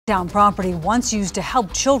Town property once used to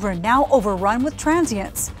help children, now overrun with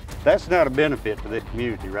transients. That's not a benefit to this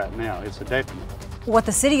community right now. It's a detriment. What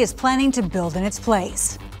the city is planning to build in its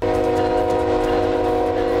place.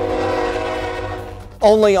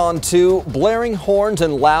 Only on to blaring horns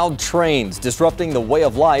and loud trains, disrupting the way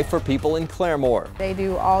of life for people in Claremore. They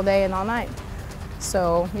do all day and all night.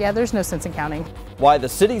 So yeah, there's no sense in counting. Why the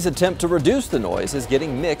city's attempt to reduce the noise is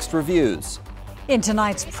getting mixed reviews. In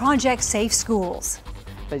tonight's Project Safe Schools.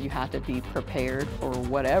 But you have to be prepared for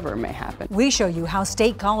whatever may happen. We show you how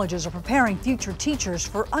state colleges are preparing future teachers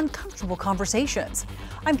for uncomfortable conversations.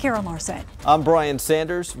 I'm Karen Larson. I'm Brian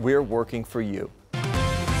Sanders. We're working for you.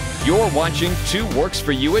 You're watching 2 Works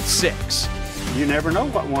for You at 6. You never know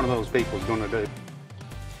what one of those people is going to do.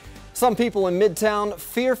 Some people in Midtown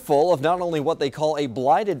fearful of not only what they call a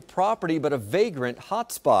blighted property, but a vagrant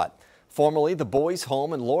hotspot. Formerly the boys'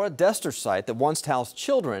 home and Laura Dester site that once housed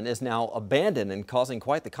children is now abandoned and causing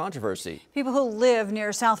quite the controversy. People who live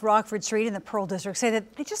near South Rockford Street in the Pearl District say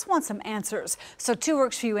that they just want some answers. So 2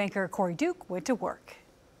 Works for You anchor Corey Duke went to work.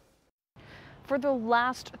 For the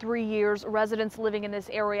last 3 years, residents living in this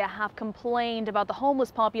area have complained about the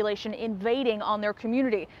homeless population invading on their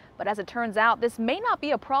community. But as it turns out, this may not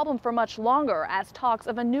be a problem for much longer, as talks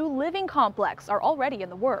of a new living complex are already in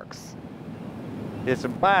the works. It's a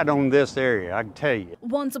bite on this area, I can tell you.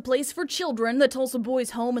 Once a place for children, the Tulsa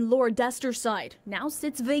boys' home and Laura Dester site now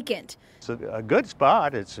sits vacant. It's a good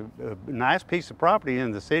spot. It's a nice piece of property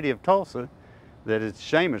in the city of Tulsa that it's a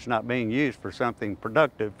shame it's not being used for something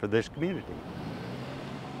productive for this community.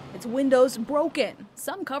 Its windows broken,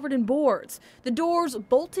 some covered in boards, the doors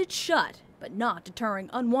bolted shut, but not deterring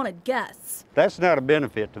unwanted guests. That's not a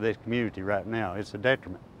benefit to this community right now. It's a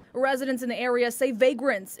detriment. Residents in the area say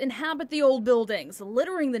vagrants inhabit the old buildings,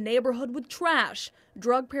 littering the neighborhood with trash,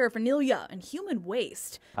 drug paraphernalia, and human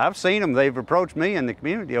waste. I've seen them. They've approached me in the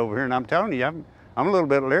community over here, and I'm telling you, I'm a little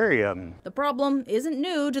bit leery of them. The problem isn't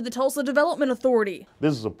new to the Tulsa Development Authority.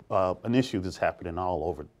 This is an issue that's happening all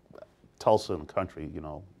over Tulsa and the country,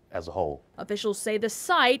 as a whole. Officials say the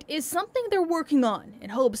site is something they're working on in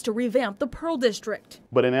hopes to revamp the Pearl District.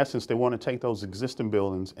 But in essence, they want to take those existing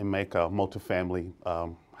buildings and make multifamily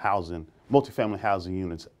housing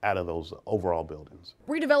units out of those overall buildings.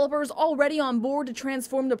 Redevelopers already on board to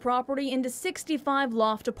transform the property into 65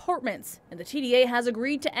 loft apartments, and the TDA has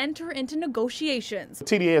agreed to enter into negotiations. The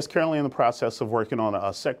TDA is currently in the process of working on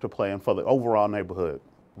a sector plan for the overall neighborhood.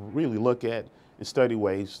 Really look at and study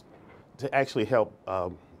ways to actually help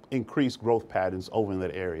increase growth patterns over in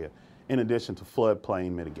that area, in addition to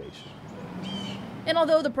floodplain mitigation. And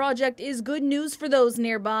although the project is good news for those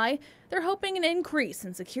nearby, they're hoping an increase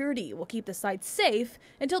in security will keep the site safe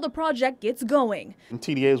until the project gets going. And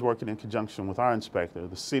TDA is working in conjunction with our inspector,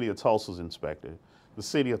 the City of Tulsa's inspector, the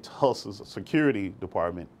City of Tulsa's security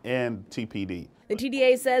department, and TPD. The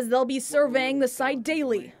TDA says they'll be surveying the site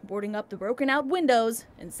daily, boarding up the broken out windows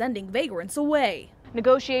and sending vagrants away.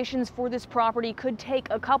 Negotiations for this property could take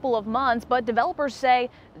a couple of months, but developers say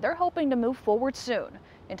they're hoping to move forward soon.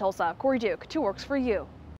 In Tulsa, Corey Duke, 2 Works for You.